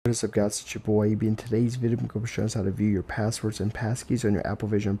What is up, guys? It's your boy EB. In today's video, I'm going to show us how to view your passwords and passkeys on your Apple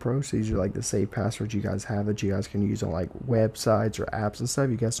Vision Pro. So these are like the saved passwords you guys have that you guys can use on like websites or apps and stuff.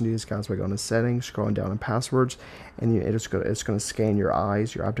 You guys can do this, guys, by going to settings, scrolling down on passwords, and it's going to scan your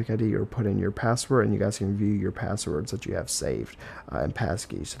eyes, your object ID, or put in your password, and you guys can view your passwords that you have saved and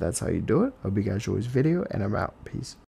passkeys. So that's how you do it. Hope you guys enjoy this video, and I'm out. Peace.